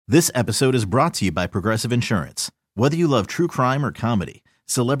This episode is brought to you by Progressive Insurance. Whether you love true crime or comedy,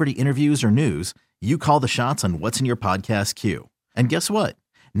 celebrity interviews or news, you call the shots on what's in your podcast queue. And guess what?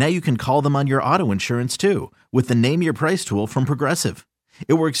 Now you can call them on your auto insurance too with the Name Your Price tool from Progressive.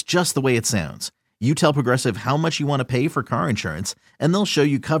 It works just the way it sounds. You tell Progressive how much you want to pay for car insurance, and they'll show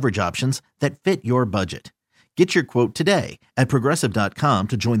you coverage options that fit your budget. Get your quote today at Progressive.com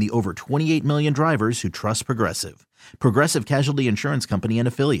to join the over 28 million drivers who trust Progressive. Progressive Casualty Insurance Company and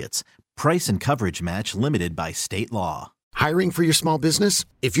Affiliates. Price and coverage match limited by state law. Hiring for your small business?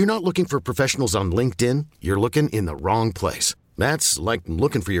 If you're not looking for professionals on LinkedIn, you're looking in the wrong place. That's like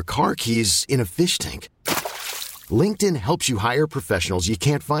looking for your car keys in a fish tank. LinkedIn helps you hire professionals you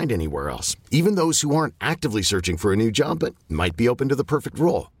can't find anywhere else, even those who aren't actively searching for a new job but might be open to the perfect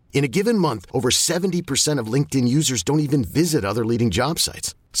role. In a given month, over 70% of LinkedIn users don't even visit other leading job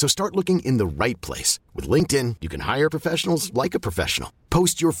sites. So start looking in the right place. With LinkedIn, you can hire professionals like a professional.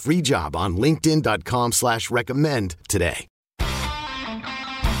 Post your free job on linkedin.com/recommend today.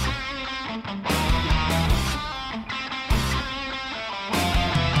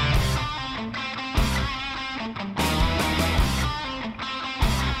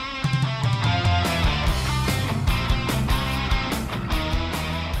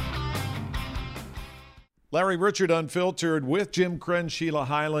 Larry Richard Unfiltered with Jim Krenn, Sheila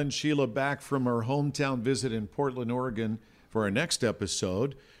Highland. Sheila back from her hometown visit in Portland, Oregon for our next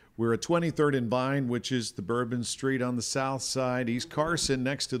episode. We're at 23rd and Vine, which is the Bourbon Street on the south side, East Carson,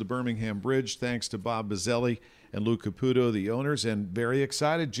 next to the Birmingham Bridge. Thanks to Bob Bazzelli and Lou Caputo, the owners, and very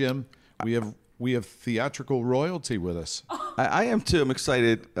excited, Jim. We have theatrical royalty with us. I am too. I'm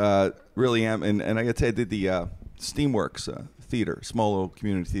excited, really am. And I got to tell you, I did the Steamworks Theater, small little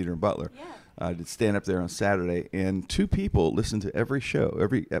community theater in Butler. Yeah. I did stand up there on Saturday, and 2 people listened to every show,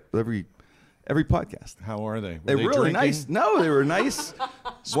 every podcast. How are they? They're really drinking? nice. No, they were nice,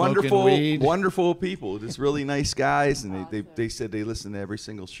 wonderful people. Just really nice guys, and they said they listened to every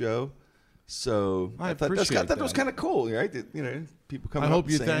single show. So I thought that was kind of cool, right? People coming. I hope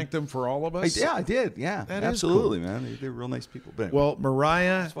up you saying, thanked them for all of us. Yeah, I did. Yeah, that absolutely, is cool. Man. They're real nice people. But anyway, well,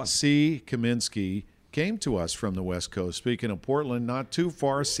 Mariah C. Kaminsky came to us from the West Coast. Speaking of Portland, not too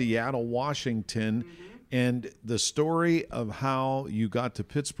far, Seattle, Washington. And the story of how you got to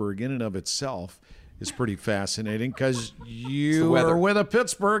Pittsburgh in and of itself is pretty fascinating because you are with a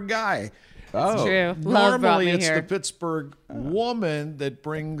Pittsburgh guy. Oh, true. Normally it's the Pittsburgh woman that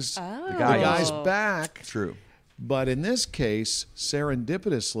brings the guys back. True. But in this case,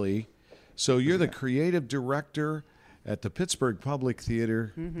 serendipitously, so you're the creative director at the Pittsburgh Public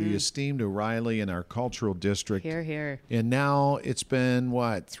Theater, the esteemed O'Reilly in our cultural district. Here, here. And now it's been,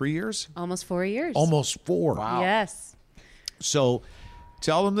 what, 3 years? Almost 4 years. Almost 4. Wow. Yes. So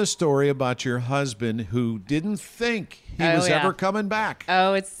tell them the story about your husband who didn't think he was ever coming back.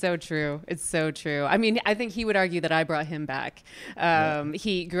 Oh, it's so true. It's so true. I mean, I think he would argue that I brought him back.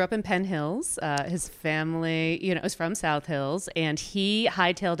 He grew up in Penn Hills. His family, is from South Hills, and he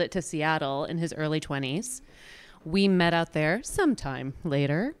hightailed it to Seattle in his early 20s. We met out there sometime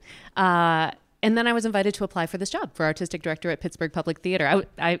later. And then I was invited to apply for this job for artistic director at Pittsburgh Public Theater.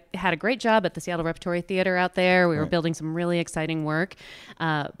 I had a great job at the Seattle Repertory Theater out there. We were building some really exciting work.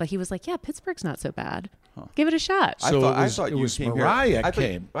 But he was like, yeah, Pittsburgh's not so bad. Huh. Give it a shot. So I thought you came Mariah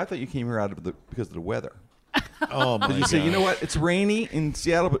here. I thought you came here because of the weather. Oh, my God. You say, you know what? It's rainy in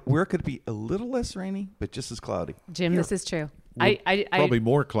Seattle, but where could it be a little less rainy, but just as cloudy? Jim, this is true. Probably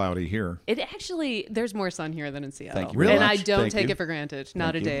more cloudy here. It actually, there's more sun here than in Seattle. Thank you very and much. I don't Thank take you. it for granted.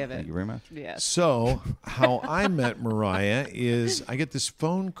 Not a day of it. Thank you very much. Yes. So how I met Mariah is I get this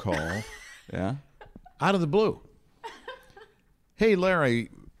phone call out of the blue. Hey, Larry,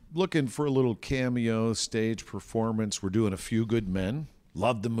 looking for a little cameo stage performance. We're doing A Few Good Men.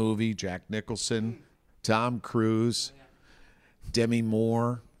 Love the movie. Jack Nicholson, Tom Cruise, Demi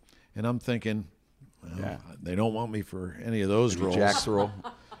Moore. And I'm thinking, they don't want me for any of those roles. Jack's role.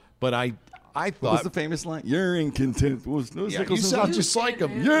 But I thought... What was the famous line? You're incontent. You sound just like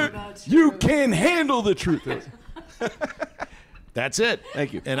him. You can handle the truth. That's it.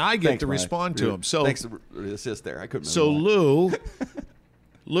 Thank you. And I get to respond to him. So thanks for the assist there. I couldn't. So Lou's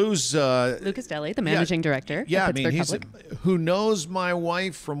Lou Castelli, the managing director. Yeah, at Pittsburgh he's Public. who knows my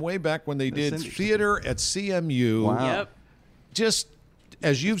wife from way back when they did theater at CMU. Wow. Yep. Just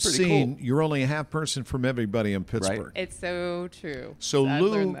as you've seen, cool. you're only a half person from everybody in Pittsburgh. Right. It's so true. So I've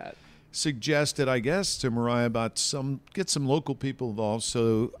Lou learned that. suggested, I guess, to Mariah about get some local people involved.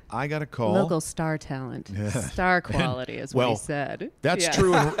 So I got a call. Local star talent. Star quality is what he said. That's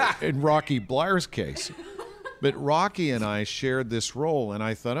true in Rocky Blair's case. But Rocky and I shared this role, and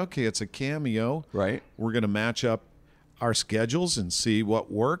I thought, okay, it's a cameo. Right. We're going to match up our schedules and see what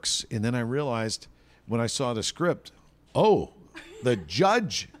works. And then I realized when I saw the script, the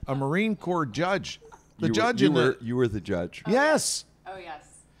judge, a Marine Corps judge, you were the judge. Yes. Oh, yes.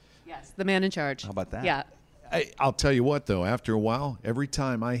 Yes. The man in charge. How about that? Yeah. I'll tell you what, though, after a while, every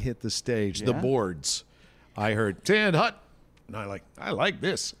time I hit the stage, the boards, I heard, Tan Hut. And I like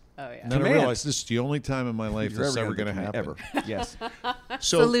this. Oh, yeah. And then I realized this is the only time in my life this is ever going to happen. Ever. Yes.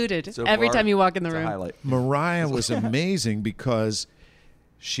 Saluted So every far, time you walk in the it's a room. highlight. Mariah was amazing because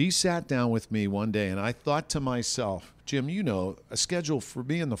she sat down with me one day, and I thought to myself, Jim, a schedule for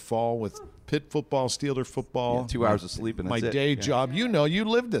me in the fall with Pitt football, Steeler football. Yeah, 2 hours of sleep and my that's it. day Yeah. job. You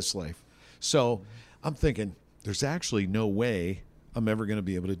lived this life. So I'm thinking, there's actually no way I'm ever going to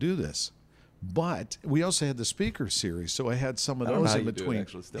be able to do this. But we also had the speaker series, so I had some of I don't know those how in you do it, between.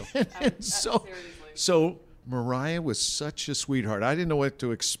 actually, still. And so Mariah was such a sweetheart. I didn't know what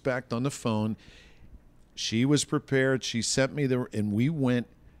to expect on the phone. She was prepared. She sent me and we went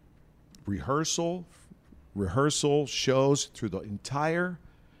rehearsal, shows through the entire,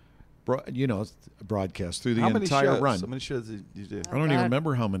 broadcast through the entire run. How many shows did you do? I don't even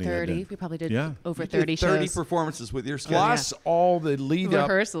remember how many 30. I did. We probably did Yeah. over You did 30 30 shows. performances with your schedule. Plus all the lead up,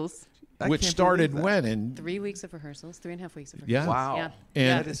 Rehearsals. I which can't started believe that. when? In 3 weeks of rehearsals, 3.5 weeks of rehearsals. Yeah. Wow. Yeah.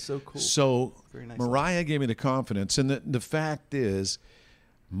 And that is so cool. So Very nice. Mariah gave me the confidence. And the fact is,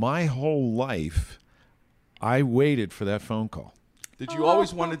 my whole life, I waited for that phone call. Did you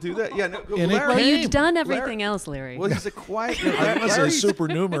always want to do that? Yeah. No, And it Well, came. you'd done everything else, Larry. Well, he's a quiet. I was a Larry's-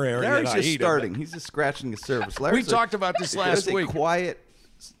 supernumerary. Larry's and I just hated starting. it. He's just scratching the surface. We Larry's talked about this last Larry's week. a quiet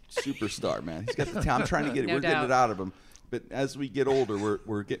superstar, man. He's got the talent. I'm trying to get it. No We're getting doubt. it out of him. But as we get older,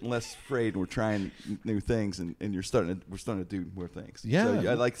 we're getting less afraid, and we're trying new things, and we're starting to do more things. Yeah. So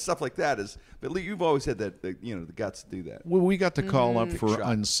I like stuff like that. But you've always had that, the guts to do that. Well, we got the call up for shot.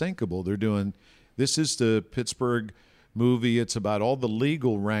 Unsinkable. They're doing, this is the Pittsburgh movie. It's about all the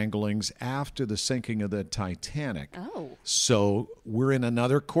legal wranglings after the sinking of the Titanic. Oh. So we're in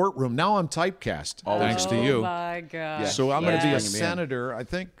another courtroom. Now I'm typecast, thanks to Oh, you. my gosh. So I'm going to be Yeah. a Bring him in. senator. I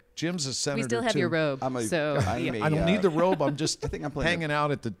think Jim's a senator, We still have too. your robe. I'm a- so I'm yeah. I don't need the robe. I'm just I think I'm playing hanging out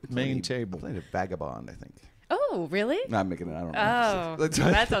at the main I'm table. playing a vagabond, I think. Oh, really? No, I'm making it. I don't know. Oh,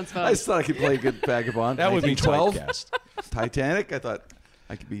 that sounds fun. I just thought I could play a good vagabond. That would be 1912. typecast. Titanic. I thought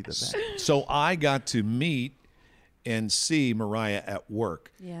I could be the bag. So I got to meet and see Mariah at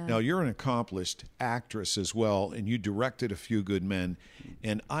work. Yeah. Now, you're an accomplished actress as well, and you directed A Few Good Men,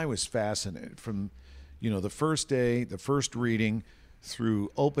 and I was fascinated from, the first day, the first reading,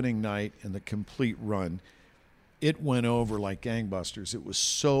 through opening night and the complete run. It went over like gangbusters. It was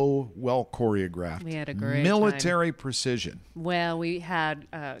so well choreographed. We had a great military precision. Well, we had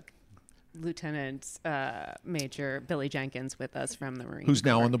Lieutenant Major Billy Jenkins with us from the Marine Who's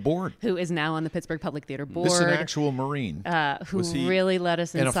now Corps, on the board? who is now on the Pittsburgh Public Theater board. This is an actual Marine. who Was he- really let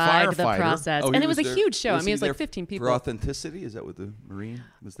us and a inside the firefighter. process. Oh, And he it was a there- huge show. I mean, he it was like there 15 people. For authenticity, is that what the Marine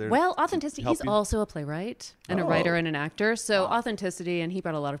was there? Well, to Authenticity, help he's you? also a playwright and a Oh. writer and an actor. So Authenticity, and he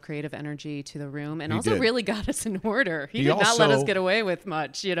brought a lot of creative energy to the room and He also did. really got us in order. He He did not let us also- get away with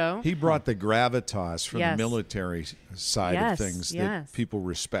much, He brought the gravitas from Yes. the military side Yes, of things yes. that people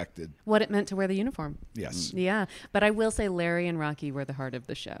respected. What it meant to wear the uniform. Yes. Yeah. But I will say Larry and Rocky were the heart of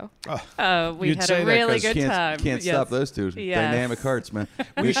the show. We You'd had say a that really 'cause good time. Can't Yes. stop those two. Yes. Dynamic hearts, man.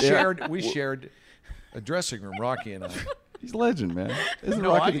 We Yeah. shared a dressing room, Rocky and I. He's a legend, man. Isn't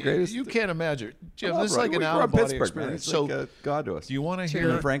No, Rocky the greatest? you can't imagine. Jim, I love this is Rocky. like an We're out from of body Pittsburgh, man. experience. He's So, like a god to us. do you want to True. hear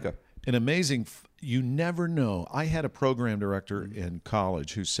Him and Franco. an amazing? You never know. I had a program director in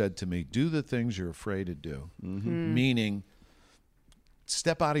college who said to me, "Do the things you're afraid to do," meaning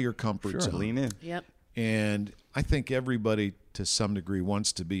step out of your comfort Sure, zone. lean in. Yep. And I think everybody, to some degree,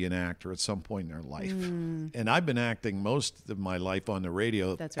 wants to be an actor at some point in their life. And I've been acting most of my life on the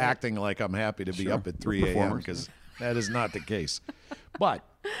radio, That's right. acting like I'm happy to be Sure. up at We're 3 a.m. performers. because that is not the case. But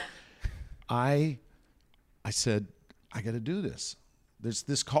I said, I got to do this.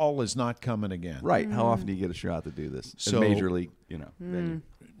 This call is not coming again. Right. How often do you get a shot to do this? So- in major league, venue.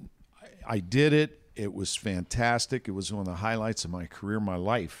 I did it. It was fantastic. It was one of the highlights of my career, my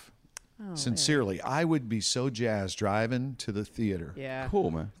life. Sincerely, I would be so jazzed driving to the theater. Yeah. Cool,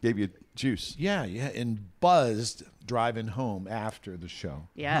 man. Gave you juice. Yeah, and buzzed driving home after the show.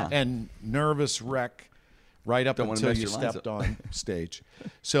 Yeah. And nervous wreck right up Don't wanna until mess you your lines stepped up. on stage.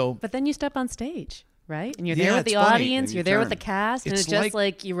 So But then you step on stage, right? And you're Yeah, there with it's the funny. audience, And you you're there with the turn. cast, and It's it's just like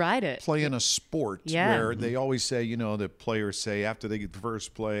like you ride it. playing a sport Yeah. where they always say, the players say after they get the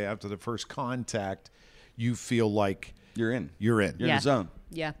first play, after the first contact, you feel like You're in. you're in. You're in the zone.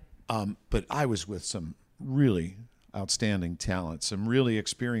 Yeah. But I was with some really outstanding talent, some really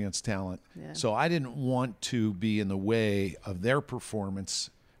experienced talent. Yeah. So I didn't want to be in the way of their performance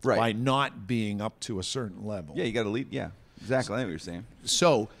Right. by not being up to a certain level. Yeah, you got to lead. Yeah, exactly. I know what you're saying.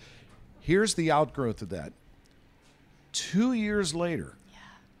 So here's the outgrowth of that. 2 years later,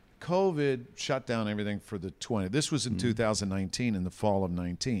 COVID shut down everything for the 20. This was in 2019, in the fall of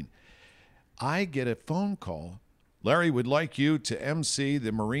 19. I get a phone call. Larry would like you to MC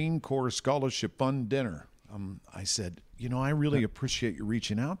the Marine Corps Scholarship Fund dinner. I said, I really appreciate you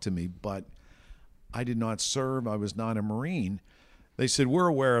reaching out to me, but I did not serve. I was not a Marine. They said, we're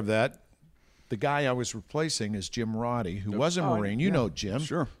aware of that. The guy I was replacing is Jim Roddy, who was a Marine. You know Jim.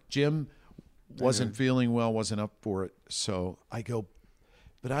 Sure. Jim wasn't feeling well, wasn't up for it. So I go,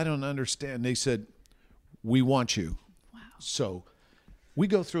 but I don't understand. They said, we want you. Wow. So we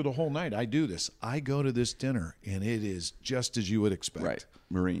go through the whole night. I do this. I go to this dinner, and it is just as you would expect. Right.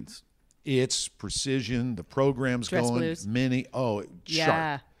 Marines. It's precision. The program's Dress going. blues.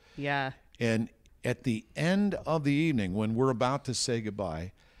 Sharp. Yeah. And at the end of the evening, when we're about to say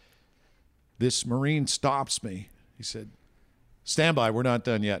goodbye, this Marine stops me. He said, stand by, we're not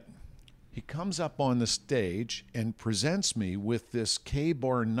done yet. He comes up on the stage and presents me with this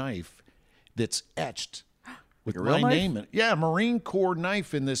K-bar knife that's etched with a real my knife? name in it. Yeah, Marine Corps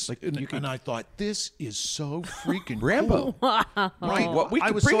knife in this. And I thought, this is so freaking Rambo. cool. Right. Well, we I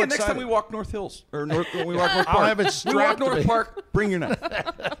can was bring so it next time excited. we walk North Hills when we walk North Park. I'll have it we walk strapped to North me. Park. Bring your knife.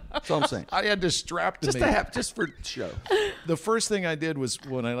 That's all I'm saying. I had this strapped to Just me. just for show. The first thing I did was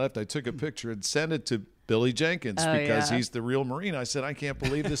when I left, I took a picture and sent it to Billy Jenkins because he's the real Marine. I said, I can't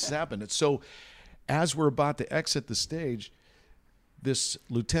believe this has happened. And so as we're about to exit the stage, this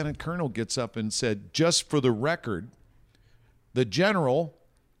lieutenant colonel gets up and said, just for the record, the general,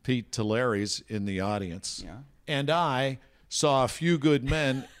 Pete Tulari's in the audience, and I saw A Few Good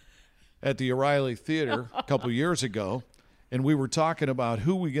Men at the O'Reilly Theater a couple years ago, and we were talking about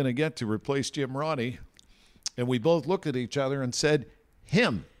who we're going to get to replace Jim Roddy, and we both looked at each other and said,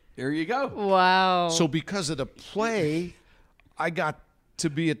 him. There you go. Wow. So because of the play, I got to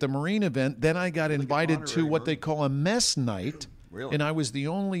be at the Marine event. Then I got invited to what they call a mess night, Really? and I was the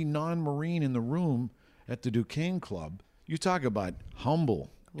only non-Marine in the room at the Duquesne Club. You talk about humble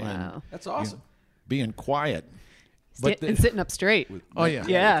and Wow. That's awesome. being quiet. And sitting up straight. Oh, yeah.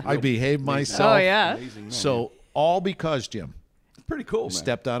 Yeah. I behaved myself. Oh, yeah. Amazing man. So all because Jim It's pretty cool, man.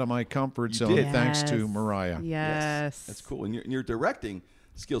 stepped out of my comfort zone did. thanks to Yes. Mariah. Yes. That's cool. And your directing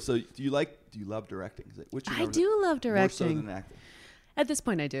skills. So do you love directing? What's your I number- do love More so directing. than acting. At this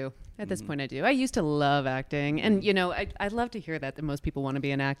point, I do. I used to love acting. And, I love to hear that most people want to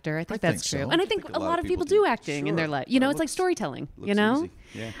be an actor. I think that's think true. so. And I think a lot of people do acting in their life. It It's like storytelling, looks easy.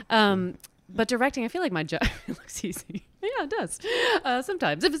 Yeah. But directing, I feel like my job it looks easy. Yeah, it does.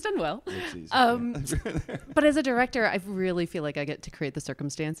 Sometimes, if it's done well. Looks easy. But as a director, I really feel like I get to create the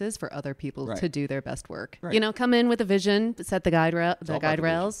circumstances for other people Right. to do their best work. Right. Come in with a vision, set the guide all about the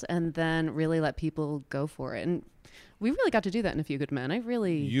rails, and then really let people go for it. And we really got to do that in A Few Good Men.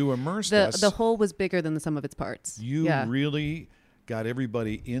 You immersed us. The whole was bigger than the sum of its parts. You really got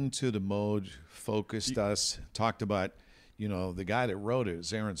everybody into the mode, focused us, talked about, the guy that wrote it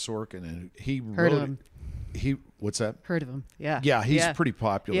is Aaron Sorkin, and he Heard wrote of him. He what's that? Heard of him. Yeah. Yeah, he's pretty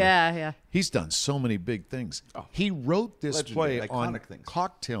popular. Yeah. He's done so many big things. He wrote this Legendary, play on iconic things.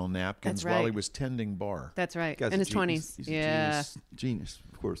 cocktail napkins That's while he right. was tending bar. That's right. Guy's In a his genius. 20s. He's a Yeah. genius,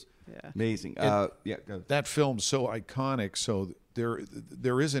 of course. Yeah. Amazing. Go. That film's so iconic, so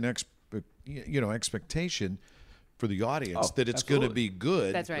there is an expectation for the audience Oh, that it's going to absolutely. be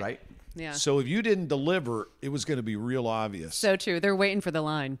good. That's right. Right? Yeah. So if you didn't deliver, it was going to be real obvious. So true. They're waiting for the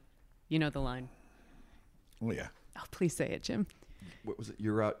line. You know the line. Oh, yeah. Oh, please say it, Jim. What was it?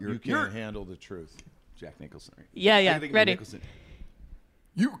 You're You can't handle the truth. Jack Nicholson. Right? Yeah. I think of Ready. Nicholson.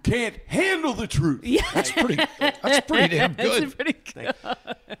 You can't handle the truth. Yeah. That's pretty damn good. It's pretty good.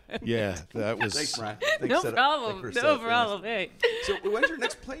 Yeah, that was. Thanks, Brian. No problem. No problem. Hey. So, when's your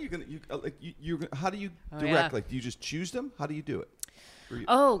next play? How do you direct? yeah. Like, do you just choose them? How do you do it?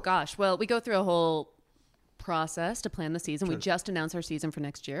 Oh gosh. Well, we go through a whole process to plan the season. We just announced our season for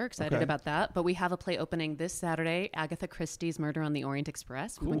next year. Excited Okay. about that. But we have a play opening this Saturday. Agatha Christie's Murder on the Orient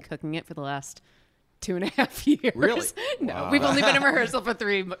Express. We've been cooking it for the last 2.5 years. Really? No, Wow. we've only been in rehearsal for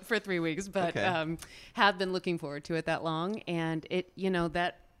 3 weeks, but Okay. have been looking forward to it that long. And it,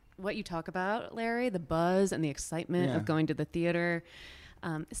 that what you talk about, Larry, the buzz and the excitement Yeah. of going to the theater.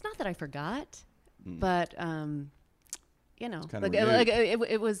 It's not that I forgot, but kinda like renewed.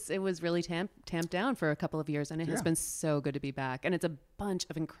 it was really tamped down for a couple of years, and it has Yeah. been so good to be back. And it's a bunch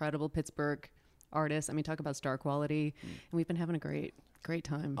of incredible Pittsburgh artists. I mean, talk about star quality, and we've been having a great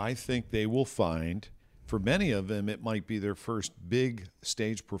time. I think they will find for many of them, it might be their first big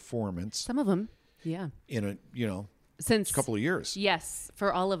stage performance. Some of them, yeah. In a Since a couple of years. Yes,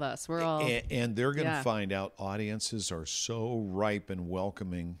 for all of us, we're all. And they're going to find out audiences are so ripe and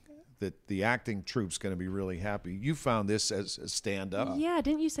welcoming that the acting troupe's going to be really happy. You found this as a stand-up. Yeah,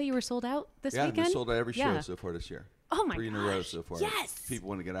 didn't you say you were sold out this weekend? Yeah, we sold out every show so far this year. Oh my 3 in a row so far. Yes. People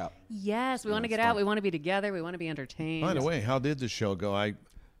want to get out. Yes, we want to get out. We want to be together. We want to be entertained. By the way, how did the show go?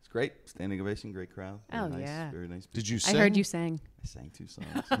 It's great. Standing ovation, great crowd. Very nice, yeah. Very nice people. Did you sing? I heard you sang. I sang 2 songs.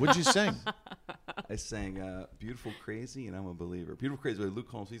 What'd you sing? I sang Beautiful Crazy and I'm a Believer. Beautiful Crazy by Luke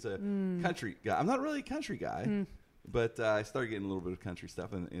Holmes. He's a country guy. I'm not really a country guy, but I started getting a little bit of country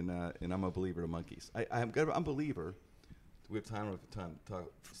stuff in I'm a Believer to Monkeys. I'm a believer. We have time to talk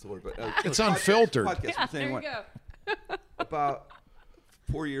the story, but It's unfiltered. Podcast, Yeah, there you go. About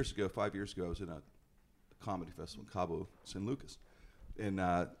 5 years ago, I was in a comedy festival in Cabo San Lucas. And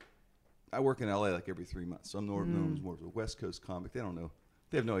I work in LA like every 3 months. So I'm known as more of a West Coast comic. They don't know.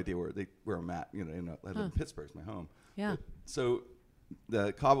 They have no idea where I'm at. I live in Pittsburgh. It's my home. Yeah. So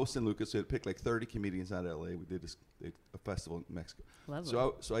the Cabo San Lucas, they had picked like 30 comedians out of LA. We did a festival in Mexico. Lovely.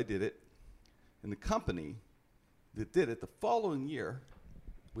 So I did it. And the company that did it the following year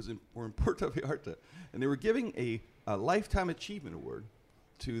were in Puerto Vallarta. And they were giving a Lifetime Achievement Award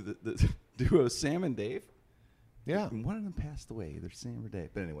to the duo Sam and Dave. Yeah. And one of them passed away, either Sam or Dave.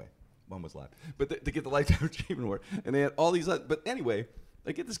 But anyway, one was alive. But to get the Lifetime Achievement Award. And they had all these other, but anyway,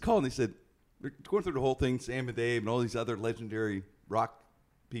 I get this call and they said, they're going through the whole thing, Sam and Dave and all these other legendary rock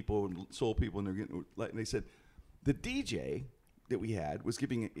people and soul people, and they said, the DJ that we had was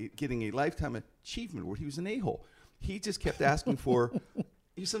getting a Lifetime Achievement Award. He was an a-hole. He just kept asking for,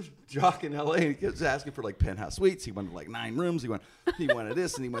 he's some jock in LA, and he kept asking for like penthouse suites. He wanted like 9 rooms. He wanted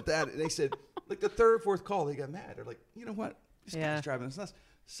this and he wanted that. And they said, like the 3rd or 4th call, they got mad. They're like, you know what? This guy's driving us nuts.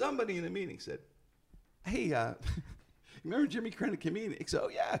 Somebody in the meeting said, hey, you remember Jimmy Crenna, comedian? He said, oh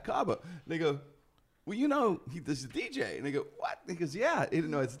yeah, Cabo. And they go, well, this is a DJ. And they go, what? And he goes, yeah. He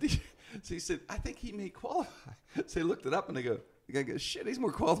didn't know it's a DJ. So he said, I think he may qualify. So they looked it up and they go, the guy goes, shit, he's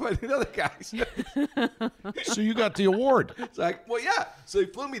more qualified than the other guys. So you got the award. It's like, well, yeah. So they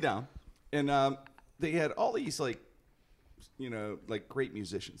flew me down, and they had all these like great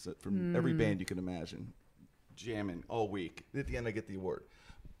musicians from every band you can imagine, jamming all week. At the end, I get the award.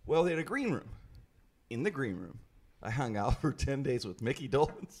 Well, they had a green room. In the green room, I hung out for 10 days with Mickey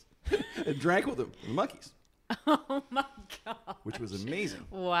Dolenz and drank with him, the Monkees. Oh my God. Which was amazing.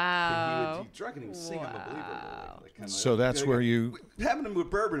 Wow. He would be drunk and he would sing I'm a Believer. Like, So that's where you... Having him with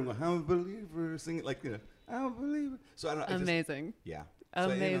bourbon, I'm a believer, singing like, I'm a believer. So I don't Amazing. Yeah.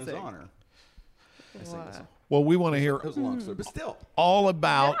 Amazing. So in his honor, I sang this song. Well, we want to hear It was a long story, but still, all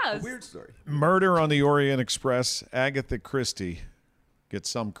about a weird story. Murder on the Orient Express. Agatha Christie gets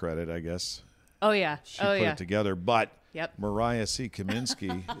some credit, I guess. Oh, yeah. She put it together. But Mariah C.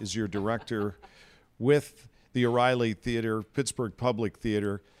 Kaminsky is your director with the O'Reilly Theater, Pittsburgh Public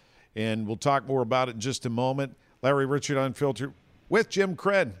Theater. And we'll talk more about it in just a moment. Larry Richard Unfiltered with Jim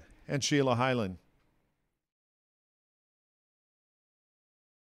Krenn and Sheila Hyland.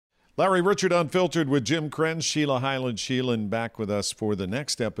 Larry Richard Unfiltered with Jim Krenn, Sheila Hyland. Sheila back with us for the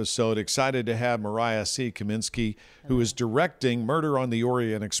next episode. Excited to have Mariah C. Kaminsky, who is directing Murder on the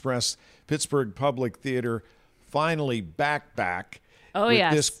Orient Express, Pittsburgh Public Theater, finally back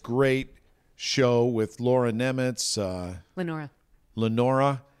with this great show with Laura Nemitz,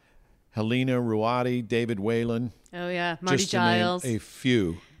 Lenora, Helena Ruati, David Whalen. Oh yeah, Marty just Giles. To name a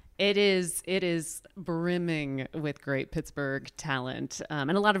few. It is brimming with great Pittsburgh talent and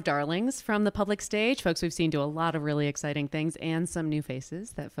a lot of darlings from the public stage. Folks we've seen do a lot of really exciting things and some new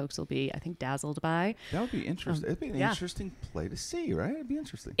faces that folks will be, I think, dazzled by. That would be interesting. It'd be an interesting play to see, right? It'd be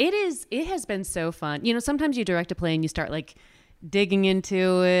interesting. It is. It has been so fun. Sometimes you direct a play and you start like digging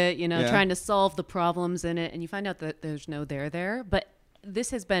into it, trying to solve the problems in it, and you find out that there's no there. But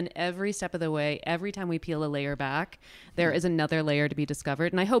this has been every step of the way. Every time we peel a layer back, there is another layer to be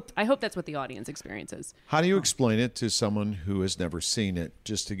discovered. And I hope that's what the audience experiences. How do you explain it to someone who has never seen it,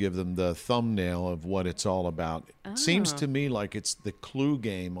 just to give them the thumbnail of what it's all about? It seems to me like it's the Clue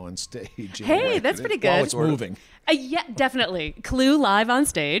game on stage. Hey, that's pretty good. While it's moving. Yeah, definitely. Clue live on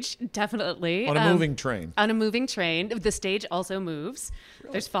stage, definitely. On a moving train. On a moving train. The stage also moves.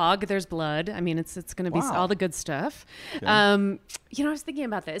 Really? There's fog, there's blood. I mean, it's going to be all the good stuff. Okay. I was thinking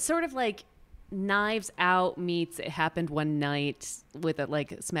about that. It's sort of like Knives Out meets It Happened One Night with a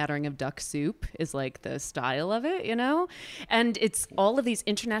like smattering of duck soup is like the style of it, you know? And it's all of these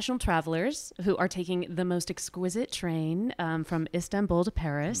international travelers who are taking the most exquisite train from Istanbul to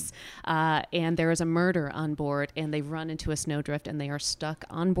Paris. And there is a murder on board, and they run into a snowdrift, and they are stuck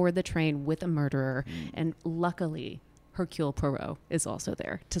on board the train with a murderer. And luckily, Hercule Poirot is also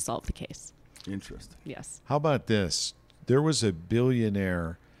there to solve the case. Interesting. Yes. How about this? There was a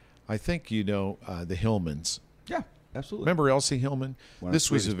billionaire, I think you know, the Hillmans. Yeah, absolutely. Remember Elsie Hillman?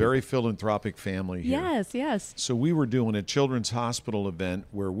 This was a very philanthropic family here. Yes, yes. So we were doing a children's hospital event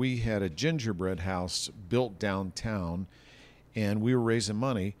where we had a gingerbread house built downtown, and we were raising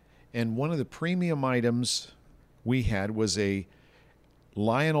money. And one of the premium items we had was a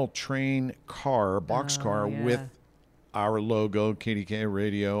Lionel Train car, boxcar, with our logo, KDK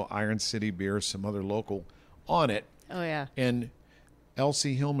Radio, Iron City Beer, some other local on it. Oh, yeah. And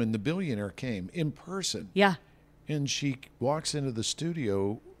Elsie Hillman, the billionaire, came in person. Yeah. And she walks into the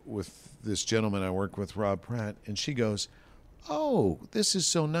studio with this gentleman I work with, Rob Pratt, and she goes, "Oh, this is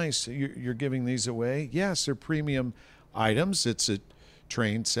so nice. You're giving these away?" "Yes, they're premium items. It's a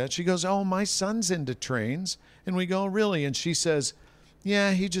train set." She goes, "Oh, my son's into trains." And we go, "Really?" And she says,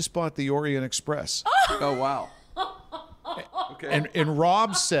 "Yeah, he just bought the Orient Express." Oh, wow. Okay. And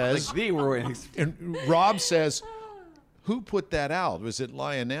Rob says, Like the Orient Express. and Rob says, "Who put that out? Was it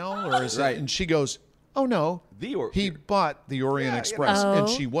Lionel or is Right. it?" And she goes, "Oh no, he bought the Orient Express," and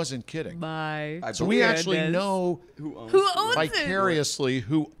she wasn't kidding. My So we actually know Who owns Who it? owns vicariously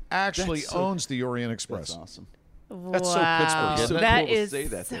who actually That's so- owns the Orient Express. That's awesome. That's so Pittsburgh, isn't it? That Cool to is say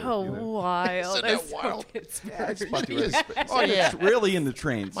that, so though, you know? wild. Isn't that That's so wild? Pittsburgh. Oh yeah, It's really into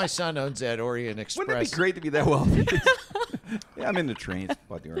trains. my son owns that Orient Express. Wouldn't it be great to be that wealthy? Yeah, I'm into trains.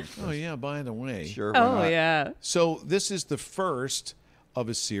 Bought the Orient Express. Oh yeah, by the way. Sure. Why Oh, not? yeah. So this is the first of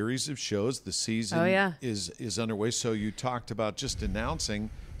a series of shows. The season Oh, yeah. is underway. So you talked about just announcing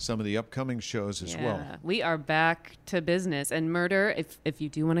some of the upcoming shows as well. We are back to business. And Murder, if you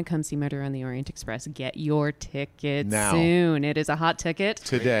do want to come see Murder on the Orient Express, get your ticket Now. soon. It is a hot ticket.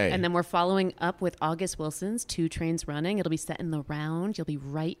 Today. And then we're following up with August Wilson's Two Trains Running. It'll be set in the Round. You'll be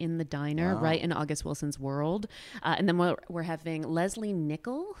right in the diner, right in August Wilson's world. And then we're having Leslie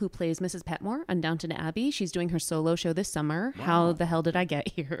Nichol, who plays Mrs. Petmore on Downton Abbey. She's doing her solo show this summer. How the hell did I get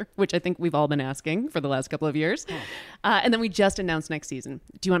here? Which I think we've all been asking for the last couple of years. And then we just announced next season.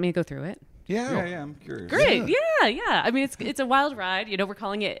 Do you want me to go through it? Yeah, I'm curious. Great. Yeah. I mean, it's a wild ride. You know, we're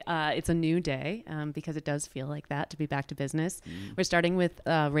calling it It's a New Day because it does feel like that to be back to business. We're starting with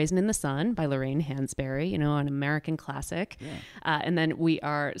Raisin in the Sun by Lorraine Hansberry, you know, an American classic. And then we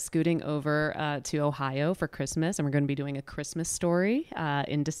are scooting over to Ohio for Christmas, and we're going to be doing A Christmas Story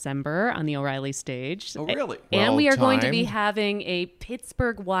in December on the O'Reilly stage. Oh, really? And we are going to be Well-timed. having a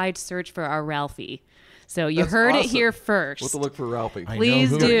Pittsburgh-wide search for our Ralphie. So you That's heard it awesome. here first. We'll have to look for Ralphie. I know Please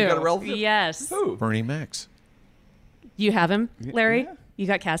who. do. You got a Ralphie? Yes. Who? Bernie Max. You have him, Larry? Yeah. You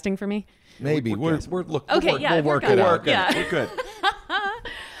got casting for me? Maybe. We're Okay, yeah, we'll work on it it. out. Yeah. We're good.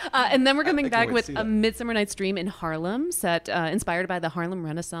 And then we're coming I can't back wait to with see A that. Midsummer Night's Dream in Harlem, set inspired by the Harlem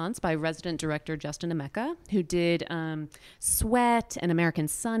Renaissance by resident director Justin Emeka, who did Sweat and American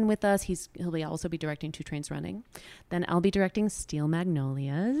Sun with us. He'll also be directing Two Trains Running. Then I'll be directing Steel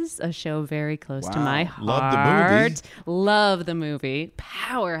Magnolias, a show very close to my heart. Love the movie. Love the movie.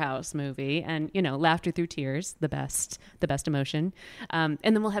 Powerhouse movie. And, you know, laughter through tears, the best emotion. And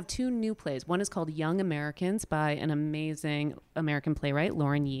then we'll have two new plays. One is called Young Americans by an amazing American playwright,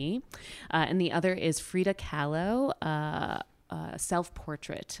 Lauren Yee. And the other is Frida Kahlo,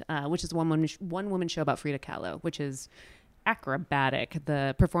 Self-Portrait, which is a one-woman show about Frida Kahlo, which is acrobatic.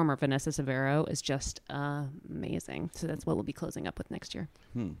 The performer, Vanessa Severo, is just amazing. So that's what we'll be closing up with next year.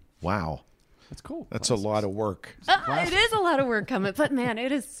 Wow. That's cool. That's a lot of work. It is a lot of work coming, but man,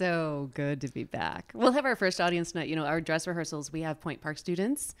 it is so good to be back. We'll have our first audience night. You know, our dress rehearsals, we have Point Park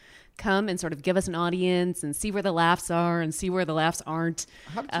students come and sort of give us an audience and see where the laughs are and see where the laughs aren't.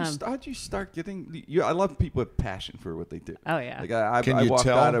 How did you start getting? I love people with passion for what they do. Oh, yeah. Like I Can you walked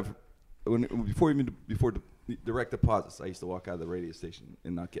tell? out of before the direct deposits. I used to walk out of the radio station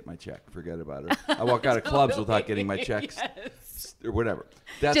and not get my check. Forget about it. I walk out of clubs without getting my checks or whatever.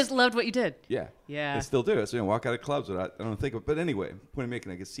 That's Just loved what you did. yeah. Yeah. I still do it. So walk out of clubs without I don't think of. But anyway, point of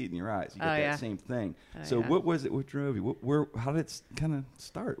making, I can see it in your eyes. You get Oh, that yeah. same thing. Oh, So yeah. what was it? What drove you? How did it kind of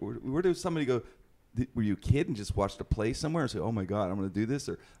start? Where did somebody go? Were you a kid and just watched a play somewhere and say, "Oh my God, I'm going to do this"?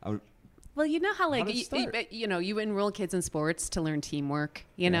 Or Well, you know how like did it start? you enroll kids in sports to learn teamwork,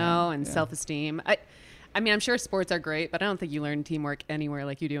 you know, and self-esteem. I mean, I'm sure sports are great, but I don't think you learn teamwork anywhere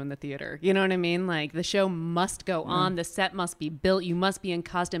like you do in the theater. You know what I mean? Like the show must go on, the set must be built, you must be in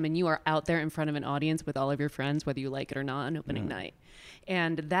costume, and you are out there in front of an audience with all of your friends, whether you like it or not, on opening night.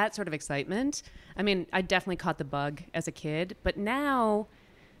 And that sort of excitement, I mean, I definitely caught the bug as a kid, but now,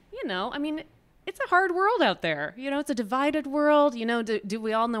 you know, I mean, it's a hard world out there. You know, it's a divided world. You know, do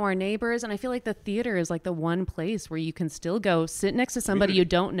we all know our neighbors? And I feel like the theater is like the one place where you can still go sit next to somebody you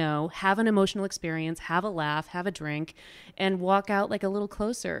don't know, have an emotional experience, have a laugh, have a drink, and walk out like a little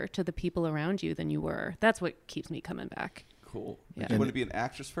closer to the people around you than you were. That's what keeps me coming back. Cool. Yeah. Did you want to be an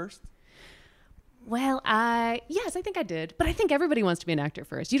actress first? Well, yes, I think I did. But I think everybody wants to be an actor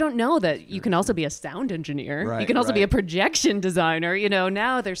first. You don't know that you can also be a sound engineer. Right, you can also be a right. projection designer. You know,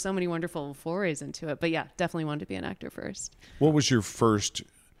 now there's so many wonderful forays into it. But yeah, definitely wanted to be an actor first. What was your first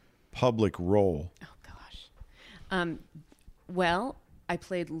public role? Oh, gosh. Well, I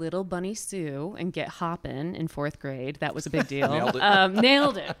played Little Bunny Sue and Get Hoppin' in 4th grade. That was a big deal. Nailed it.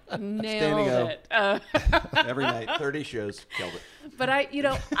 Nailed it. Standing Nailed up. it. Every night, 30 shows, killed it. But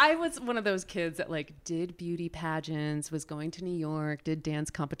I was one of those kids that like did beauty pageants, was going to New York, did dance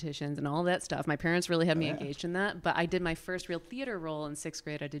competitions and all that stuff. My parents really had me engaged in that. But I did my first real theater role in 6th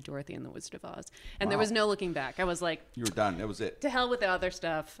grade. I did Dorothy and the Wizard of Oz. And there was no looking back. I was like, You were done. That was it. to hell with the other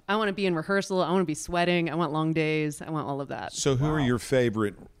stuff. I want to be in rehearsal. I want to be sweating. I want long days. I want all of that. So who are your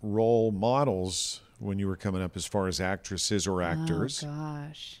favorite role models when you were coming up as far as actresses or actors? Oh,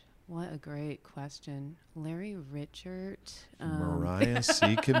 gosh. What a great question. Larry Richard. Mariah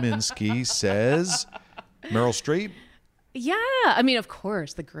C. Kaminsky says Meryl Streep. Yeah. I mean, of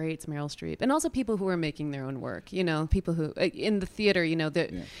course, the greats, Meryl Streep. And also people who are making their own work. You know, people who, in the theater, you know,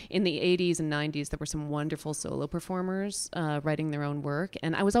 in the 80s and 90s, there were some wonderful solo performers writing their own work.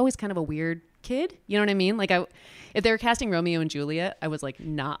 And I was always kind of a weird kid. You know what I mean? Like, if they were casting Romeo and Juliet, I was like,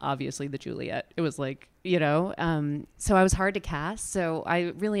 not obviously the Juliet. It was like, you know, so I was hard to cast. So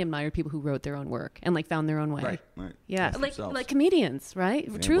I really admired people who wrote their own work and like found their own way. Right. Yeah. Cast Like themselves. comedians, right?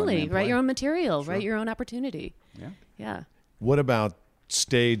 Truly, one-man write play. your own material, write your own opportunity. Yeah. What about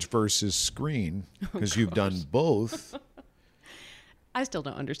stage versus screen? Because you've done both. I still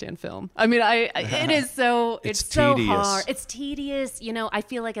don't understand film. I mean, it is so It's so tedious. hard. It's tedious. You know, I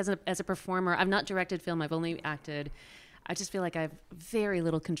feel like as a performer, I've not directed film. I've only acted. I just feel like I have very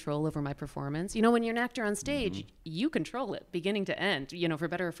little control over my performance. You know, when you're an actor on stage, you control it beginning to end, you know, for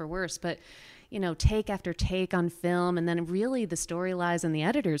better or for worse. But, you know, take after take on film, and then really the story lies in the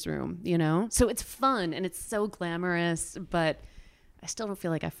editor's room, you know? So it's fun and it's so glamorous, but I still don't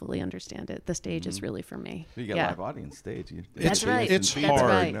feel like I fully understand it. The stage is really for me. You got live audience stage. That's right. It's That's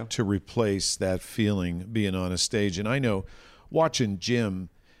hard right. to replace that feeling being on a stage. And I know watching Jim,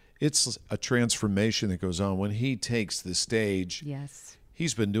 it's a transformation that goes on when he takes the stage. Yes.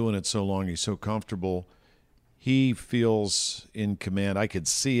 He's been doing it so long. He's so comfortable. He feels in command. I could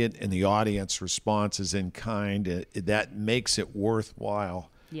see it, and the audience response is in kind. That makes it worthwhile.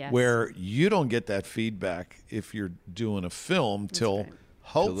 Yes. Where you don't get that feedback if you're doing a film till right.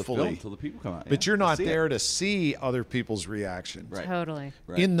 hopefully. Till the people come out. But you're to not see it. there to see other people's reactions. Right. Totally.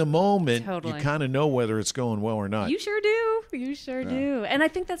 Right. In the moment, Totally. you kind of know whether it's going well or not. You sure do. You sure do. And I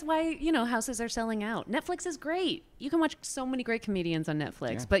think that's why, you know, houses are selling out. Netflix is great. You can watch so many great comedians on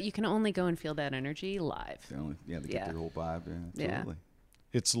Netflix, but you can only go and feel that energy live. They get their whole vibe. Yeah, Yeah. absolutely.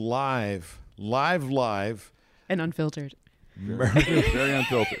 It's live. And unfiltered. Very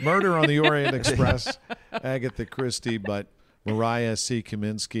unfiltered. Murder on the Orient Express, Agatha Christie, but Mariah C.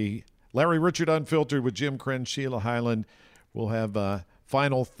 Kaminsky. Larry Richard Unfiltered with Jim Krenn, Sheila Hyland. We'll have a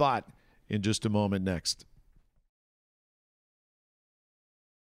final thought in just a moment next.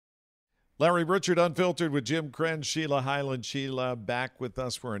 Larry Richard Unfiltered with Jim Krenn, Sheila Hyland. Sheila back with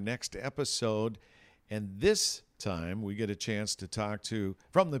us for our next episode. And this time we get a chance to talk to,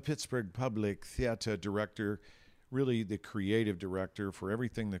 from the Pittsburgh Public Theater director, really the creative director for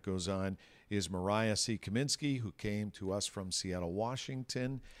everything that goes on, is Mariah C. Kaminsky, who came to us from Seattle,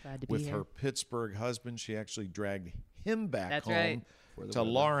 Washington. Glad to be with here. her Pittsburgh husband. She actually dragged him back That's home right. to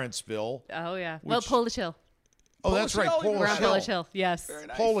Lawrenceville. Oh, yeah. Well, Which- Polish Hill. Oh, that's right, Hill, We're on Polish Polish Hill. Hill. Yes. Very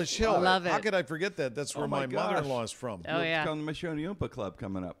nice. Polish Hill. Love How it. could I forget that? That's where my my gosh. mother-in-law is from. Oh, yeah. Come to the Michonne Oompa Club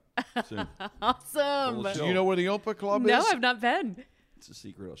coming up soon. Awesome. Polish Do Hill. you know where the Opa Club No, is? I've not been. It's a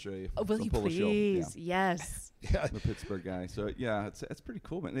secret. I'll show you. Oh, will From you Polish Hill. please? Yes. Yeah. The Pittsburgh guy. So yeah, it's pretty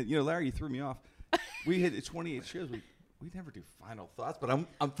cool, man. And, you know, Larry, you threw me off. We hit 28 shows. We never do final thoughts, but I'm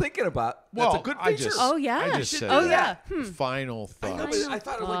thinking about that's a good feature. Oh, yeah. I just said Oh, that. yeah. Final I, know, thoughts. but I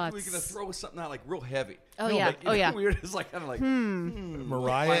thought like we were Thoughts. gonna throw something out like real heavy. Oh, yeah. Like, you Oh, know, yeah. Weird. It's like kind of like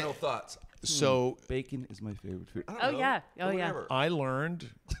Mariah, final thoughts. so Bacon is my favorite food. I don't Oh, know. yeah. Oh, Or yeah. whatever. I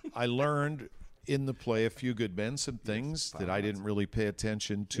learned in the play A Few Good Men some things that I didn't really pay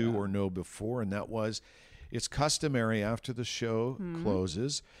attention to or know before, and that was it's customary after the show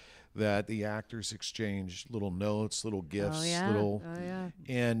closes that the actors exchange little notes, little gifts,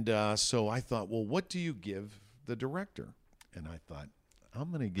 and so I thought, well, what do you give the director? And I thought, I'm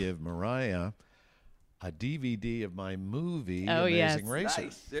going to give Mariah a DVD of my movie, Amazing Racer.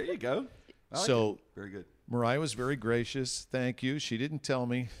 Nice. There you go. So very good. Mariah was very gracious. Thank you. She didn't tell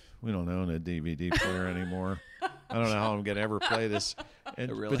me we don't own a DVD player anymore. I don't know how I'm going to ever play this.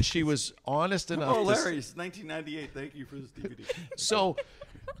 But she was honest enough. Oh, Larry, it's 1998. Thank you for this DVD. So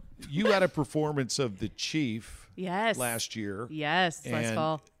you had a performance of The Chief Yes. last year. Yes, last and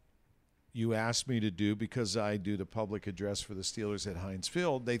fall. You asked me to do, because I do the public address for the Steelers at Heinz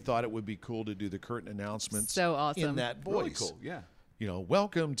Field, they thought it would be cool to do the curtain announcements So awesome. in that voice. Really cool, yeah. You know,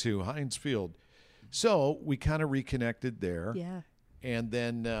 welcome to Heinz Field. So we kind of reconnected there. Yeah. And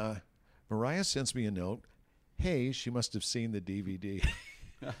then Mariah sends me a note. Hey, she must have seen the DVD.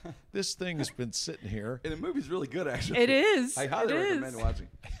 This thing has been sitting here. And the movie's really good, actually. It is. I highly It recommend is. watching.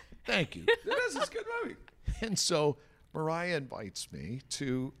 Thank you. It is. It's a good movie. And so Mariah invites me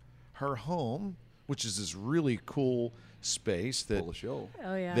to her home, which is this really cool space that Full of show.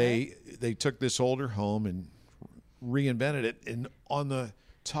 Oh, yeah. they took this older home and reinvented it. And on the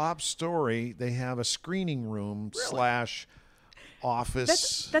top story, they have a screening room /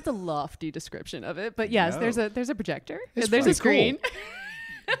 office. That's a lofty description of it, but yes, No. there's a projector. It's There's pretty a screen. cool.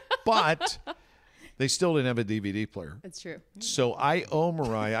 But they still didn't have a DVD player. That's true. So I owe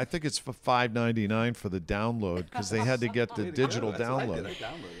Mariah, I think it's for $5.99 for the download, because they had to get the digital That's what I did. download. I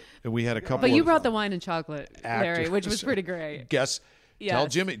downloaded it. And we had a couple But you of brought the wine and chocolate, Larry, which was actors. pretty great. Guess. Tell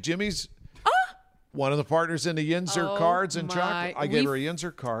Yes. Jimmy. Jimmy's one of the partners in the Yinzer Oh, cards and my. chocolate. I gave her a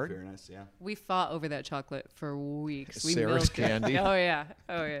Yinzer card. Very nice, yeah. We fought over that chocolate for weeks. We Sarah's milked it. candy. Oh yeah.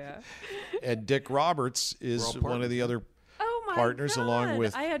 Oh yeah. And Dick Roberts is all one of the other Oh my partners, God. along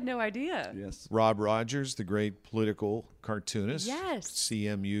with I had no idea. Yes. Rob Rogers, the great political cartoonist. Yes.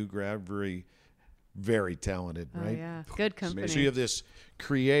 CMU grad, very, very talented, Oh right? yeah. Good company. So you have this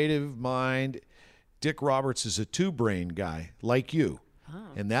creative mind. Dick Roberts is a two-brain guy, like you. Oh.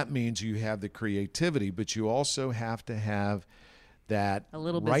 And that means you have the creativity, but you also have to have that A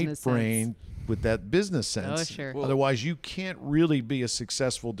little right business brain with that business sense. Oh, sure. Well- Otherwise, you can't really be a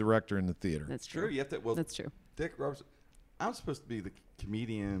successful director in the theater. That's True. true. You have to. Well, That's true. Dick Roberts. I'm supposed to be the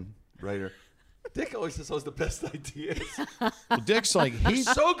comedian, writer. Dick always just has the best ideas. Well, Dick's like, He's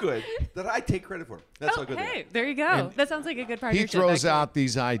so good that I take credit for him. That's how good they Hey, are. there you go. That sounds like a good he partnership. throws actually. out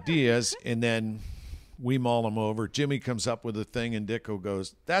these ideas, and then we mull them over. Jimmy comes up with a thing, and Dicko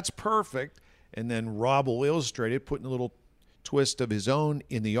goes, that's perfect. And then Rob will illustrate it, putting a little twist of his own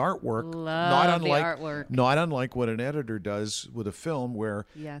in the artwork. Love the artwork. Not unlike what an editor does with a film, where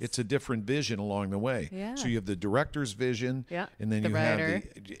Yes. it's a different vision along the way. Yeah. So you have the director's vision, Yeah. and then The you writer. have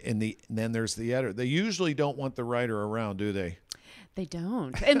and then there's the editor. They usually don't want the writer around, do they? They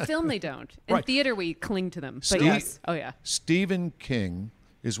don't. In film, they don't. In Right. theater, we cling to them. But Steve- yes. Oh yeah. Stephen King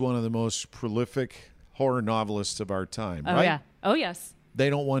is one of the most prolific horror novelists of our time, Oh right? yeah. Oh yes. They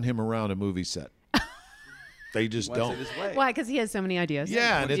don't want him around a movie set. They just Wants don't. it his way. Why? Because he has so many ideas.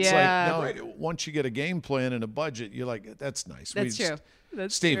 Yeah, and it's Yeah. like, no, once you get a game plan and a budget, you're like, that's nice. That's true.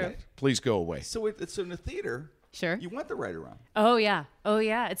 That's Steven, true. please go away. So it's in the theater. Sure. You want the right around. Oh yeah. Oh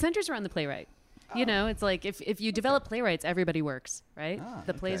yeah. It centers around the playwright. You know, it's like if you develop playwrights, everybody works, right?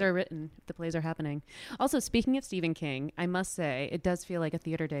 The plays okay. are written, the plays are happening. Also, speaking of Stephen King, I must say it does feel like a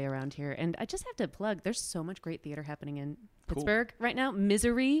theater day around here, and I just have to plug. There's so much great theater happening in Pittsburgh right now.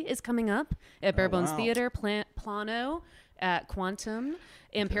 Misery is coming up at Bare Bones wow. Theater, Plano at Quantum,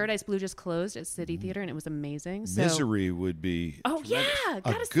 and Paradise Blue just closed at City Theater, and it was amazing. So, Misery would be Oh yeah, a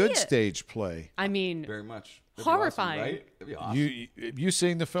gotta see good it. stage play. I mean, Very much. That'd be awesome, Horrifying. right? That'd be awesome. Have you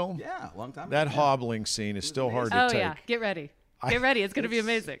seen the film? Yeah, a long time That ago. hobbling scene is still hard to oh take. yeah, get ready. Get ready. It's going to be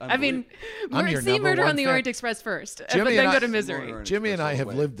amazing. I mean, I'm your see number Murder one on the fan. Orient Express first, Jimmy but and then I- go to Misery. Murder on Jimmy and I Express have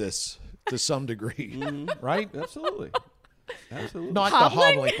all the way. lived this to some degree, right? Absolutely. Absolutely. Not Hobbling? the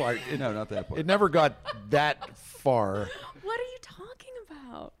hobbling part. no, not that part. It never got that far. What are you talking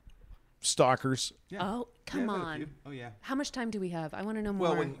about? Stalkers. Yeah. Oh, Yeah, come I've had a on. few. Oh, yeah. How much time do we have? I want to know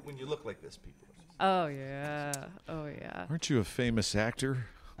more. Well, when you look like this, people. Oh yeah. Oh yeah. Aren't you a famous actor?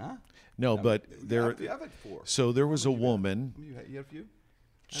 Huh? No, but there. I've had four. So there was a woman. You had a few?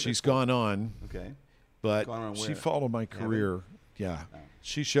 She's gone on, Okay. but Gone on she where? followed my career. Yeah.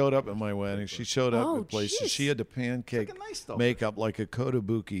 She showed up at my wedding. She showed up Oh, at places. jeez. She had the pancake Looking nice, though. makeup like a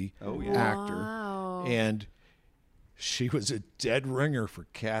Kotobuki actor. Wow. And she was a dead ringer for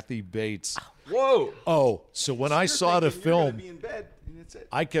Kathy Bates. Whoa. Oh, so when I You're saw the thinking you're gonna film, be in bed, and that's it.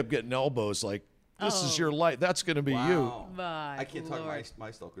 I kept getting elbows like, This is your life. That's going to be you. My I can't talk Lord. to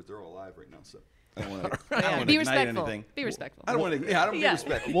my stalkers. They're all alive right now, so I don't want to. Be ignite respectful. anything. Be respectful. I don't want to. Yeah, I don't Yeah. be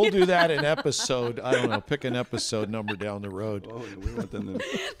respectful. We'll do that in episode. I don't know. Pick an episode number down the road. Oh, yeah, we want them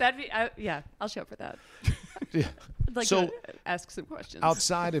to. That'd be, yeah, I'll show up for that. Yeah. I'd like So- to ask some questions.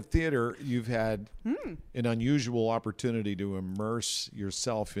 Outside of theater, you've had an unusual opportunity to immerse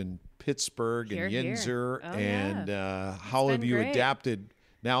yourself in Pittsburgh Here, and here. Yinzer. Oh, and how It's have been you great. adapted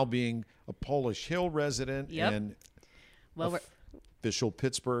now being a Polish Hill resident Yep. and well, we're, official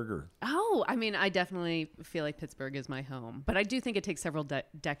Pittsburgher? oh, I mean, I definitely feel like Pittsburgh is my home, but I do think it takes several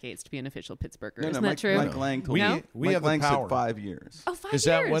decades to be an official Pittsburgher. Isn't that Mike, true? Mike Lang told We- me. we Mike have the Lang power. said 5 years. Oh, 5 Is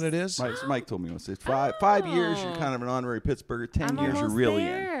years. that what it is? Mike told me once. It's 5 years. You're kind of an honorary Pittsburgher. 10 I'm years, you're almost really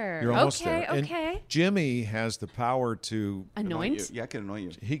there. You're almost okay, there. And okay. Jimmy has the power to. in. Anoint? Yeah, I can annoy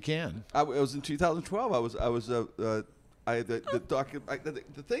you. He can. I was in 2012. I had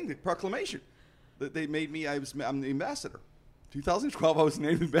the thing, the proclamation that they made me. I'm the ambassador. 2012, I was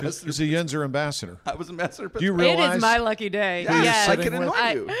named ambassador. He's a Yinzer ambassador. I was ambassador. of Do you Pittsburgh. It realize? is my lucky day. Yes, Yes. I sitting can with-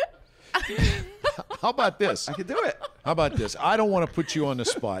 annoy you. How about this? I can do it. How about this? I don't want to put you on the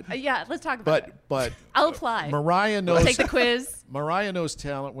spot, Yeah, let's talk about it. but I'll apply. Mariah knows. Take the quiz. Mariah knows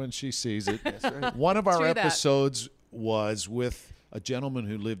talent when she sees it. One of our True that. episodes was with a gentleman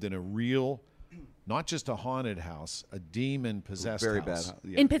who lived in a real, not just a haunted house, a demon-possessed Very bad. house.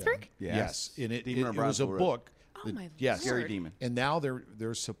 Yeah. In Pittsburgh? Yes, and it Demon on was a Brownsville Road. book. Oh, that- my yes, Scary Lord. demon. And now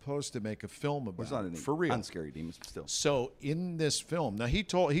they're supposed to make a film about It's not it, an for real. unscary demons, but still. So in this film, now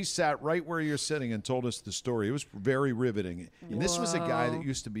he sat right where you're sitting and told us the story. It was very riveting. And this was a guy that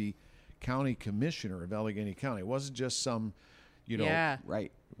used to be county commissioner of Allegheny County. It wasn't just some, Yeah.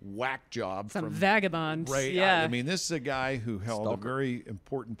 Right. whack job Some from vagabond. right. Yeah. I mean, this is a guy who held Stalker. a very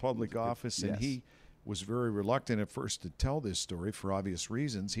important public office, and yes. he was very reluctant at first to tell this story for obvious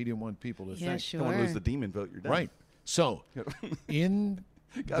reasons. He didn't want people to Yeah, think. sure. Don't want to lose the demon vote. You're done. Right. So in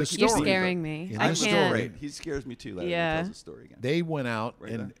the Gotta story, keep You're story. scaring me. In I the can't. story, Right. He scares me too. That Yeah. tells the story again. they went out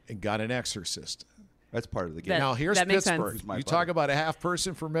Right and got an exorcist. That's part of the game. That- Now here's that makes sense. Pittsburgh. Who's my You brother. talk about a half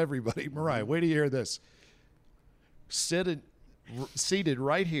person from everybody. Mariah, wait to hear this. Seated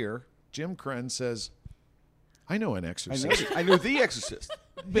right here, Jim Krenn says, "I know an exorcist." I know the Exorcist.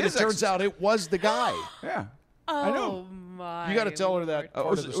 But it turns out it was the guy. Yeah. Oh, I know. my. You got to tell her that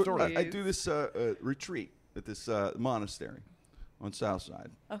Lord. part of the story. I do this retreat at this monastery on South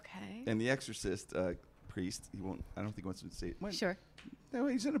Side, Okay. and the Exorcist priest. He won't. I don't think he wants to say it. Well, Sure. No,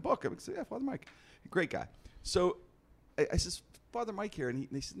 he's in a book. I'm say, yeah, Father Mike, great guy. So I says, Father Mike here, and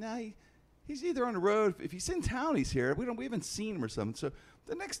they said, nah, he's either on the road. If he's in town, he's here. We haven't seen him or something. So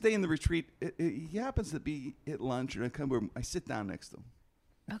the next day in the retreat, he happens to be at lunch, and I sit down next to him.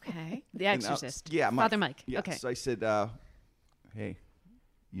 Okay. The And, Exorcist. yeah, Father Mike. Yeah. Okay. So I said, hey,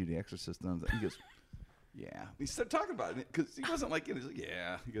 you the Exorcist? And he goes, yeah. He started talking about it because he wasn't like, he's like,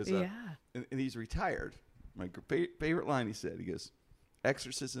 yeah. He goes, Yeah. and he's retired. My favorite line he said, he goes,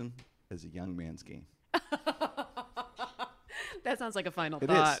 exorcism is a young man's game. That sounds like a final It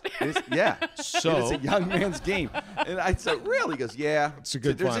thought. is. It is. Yeah. So- it's a young man's game. And I said, really? He goes, yeah. It's a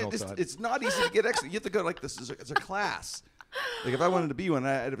good There's final thought. It's not easy to get exorcism. You have to go like this. It's a class. Like if I wanted to be one,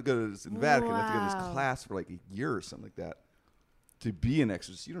 I'd have to go to this in the Vatican. I'd have to go to Wow. this class for like a year or something like that to be an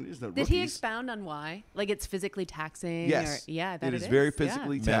exorcist. You don't. There's no Did he rookies. expound on why? Like it's physically taxing? Yes. Or, yeah, I bet it is very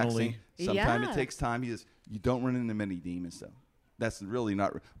physically Yeah. taxing. Mentally. Sometimes Yeah. it takes time. He says you don't run into many demons though. That's really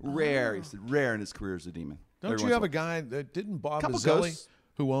not rare. He said rare in his career as a demon. Don't Every you have once a guy that didn't Bob Couple Bazzelli, ghosts.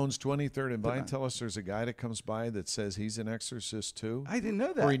 who owns 23rd and Vine, tell us there's a guy that comes by that says he's an exorcist too? I didn't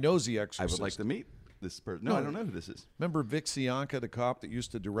know that. Or he knows the I exorcist. would like to meet this person. No, I don't know who this is. Remember Vic Cianca, the cop that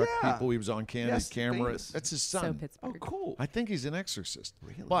used to direct Yeah. people? He was on candid Yes, camera. famous. That's his So son. Pittsburgh. Oh, cool. I think he's an exorcist.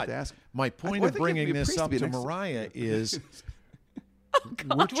 Really? But To ask. my point I of think you have to be bringing a this priest to up be to an exorcist. Mariah is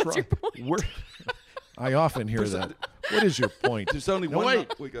God, what's your point? I often hear that. What is your point? There's only No, one.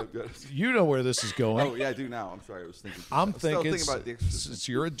 wait. We go good. You know where this is going. Oh yeah, I do now. I'm sorry. I was thinking. I'm I was still thinking, about the exorcist. since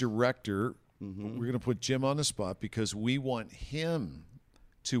you're a director, we're going to put Jim on the spot because we want him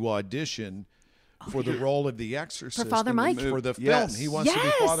to audition for the role of the exorcist. For Father in the Mike? mo- For the Yes. film. He wants to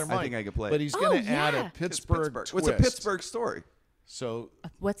Yes. be Father I Mike. think I could play it. But he's going to add yeah. a It's Pittsburgh twist. What's a Pittsburgh story? So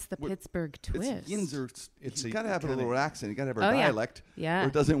What's the Pittsburgh twist? It's Yinzer. It's You a got to have a kinda- little accent. You got to have a Oh, yeah. dialect. Yeah. Or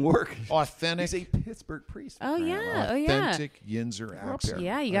it doesn't work. authentic, He's a Pittsburgh priest. Oh yeah. Oh yeah. authentic Yinzer accent.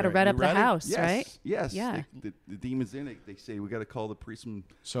 Yeah, you got to All right, red you up the ready? house, Yes. right? Yes. Yeah. The demons in it. They say we got to call the priest from.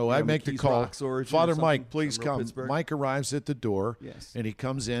 So I make the McKees call. Rock's origin or Father something Mike, please from real come. Pittsburgh. Mike arrives at the door. Yes. And he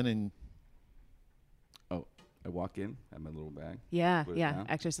comes in and Oh, I walk in. I have my little bag. Yeah, Put it yeah. down.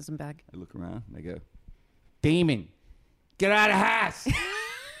 Exorcism bag. I look around and I go, demon, get out of the house.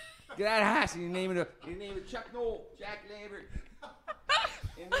 Get out of the house and you name it Chuck Noll, Jack Lambert,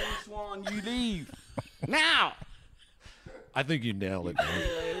 and then Swan. You leave now. I think you nailed it,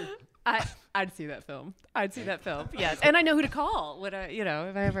 man. I'd see that film. Yes, and I know who to call when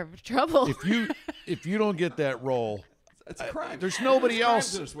if I ever have trouble. If you don't get that role, That's a crime. There's nobody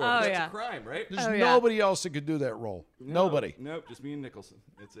else. That's a crime, right? There's nobody else that could do that role. Nobody. Nope, just me and Nicholson.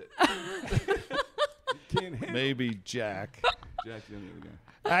 That's it. Maybe Jack. Jack's the only other guy.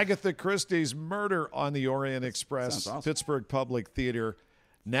 Agatha Christie's Murder on the Orient Express, awesome. Pittsburgh Public Theater,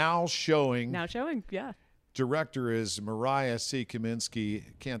 now showing. Yeah. Director is Mariah C. Kaminsky.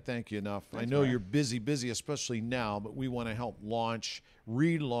 Can't thank you enough. I know you're busy, especially now, but we want to help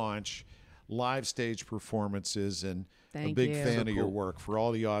relaunch live stage performances, and a big fan of your work for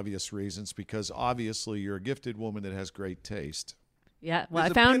all the obvious reasons, because obviously you're a gifted woman that has great taste. Yeah, well,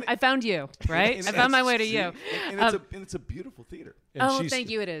 I found you, right? I found my way to you. And it's a beautiful theater. And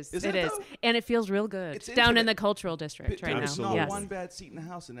thank you. It is. It is. And it feels real good. It's down in the Cultural District right now. There's not one bad seat in the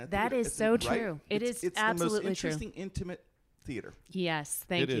house in that theater. That is so true. It is absolutely true. It's the most interesting, intimate theater. Yes,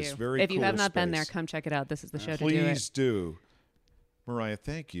 thank you. It is very If you cool have not been space. there, come check it out. This is the show to do it. Please do. Mariah,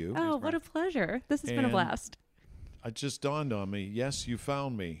 thank you. Oh, what a pleasure. This has been a blast. It just dawned on me, yes, you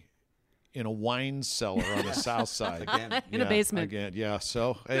found me in a wine cellar on the south side. Again. In a basement. Again, yeah.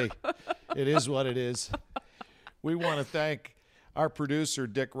 So, hey, it is what it is. We want to thank our producer,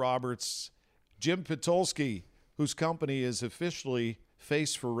 Dick Roberts, Jim Pitolsky, whose company is officially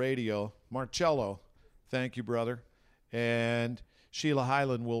Face for Radio, Marcello. Thank you, brother. And Sheila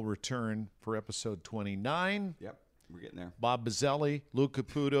Hyland will return for episode 29. Yep, we're getting there. Bob Bazzelli, Lou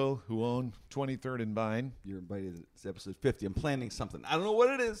Caputo, who own 23rd and Vine. You're invited. It's episode 50. I'm planning something. I don't know what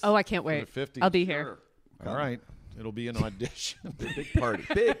it is. Oh, I can't wait. 50. I'll be here. All right. It'll be an audition. Big party.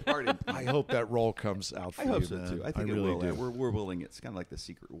 Big party. I hope that role comes out for I you, hope so, man. too. I think really it will. do. We're willing it. It's kind of like the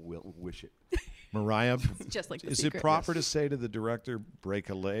secret wish it. Mariah, Just like The is Secret. it proper to say to the director, break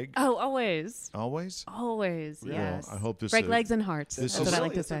a leg? Oh, always. Always? Always, yes. I hope this Break is legs and hearts. this That's is what I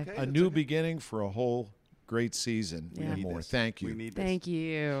like to It's say. okay. a new beginning for a whole great season Yeah. and We need more. this. Thank We you. need this. Thank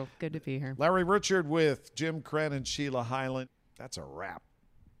you. Good to be here. Larry Richard with Jim Krenn and Sheila Hyland. That's a wrap.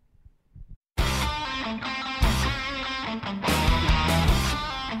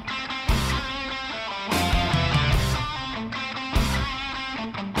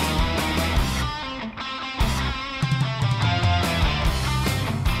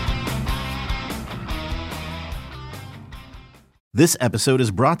 This episode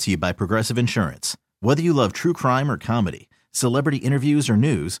is brought to you by Progressive Insurance. Whether you love true crime or comedy, celebrity interviews or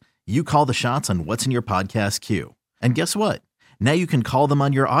news, you call the shots on what's in your podcast queue. And guess what? Now you can call them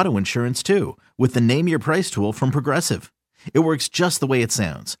on your auto insurance too with the Name Your Price tool from Progressive. It works just the way it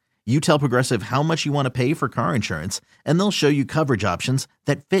sounds. You tell Progressive how much you want to pay for car insurance, and they'll show you coverage options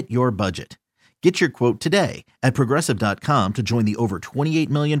that fit your budget. Get your quote today at Progressive.com to join the over 28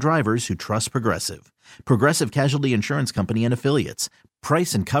 million drivers who trust Progressive. Progressive Casualty Insurance Company and Affiliates.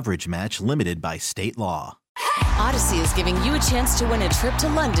 Price and coverage match limited by state law. Odyssey is giving you a chance to win a trip to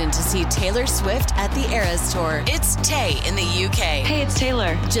London to see Taylor Swift at the Eras Tour. It's Tay in the UK. Hey, it's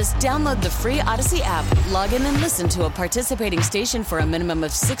Taylor. Just download the free Odyssey app, log in and listen to a participating station for a minimum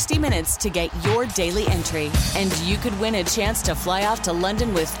of 60 minutes to get your daily entry. And you could win a chance to fly off to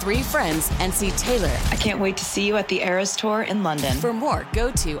London with 3 friends and see Taylor. I can't wait to see you at the Eras Tour in London. For more, go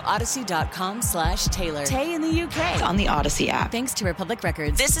to odyssey.com/Taylor. Tay in the UK. On the Odyssey app. Thanks to Republic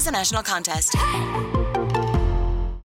Records. This is a national contest.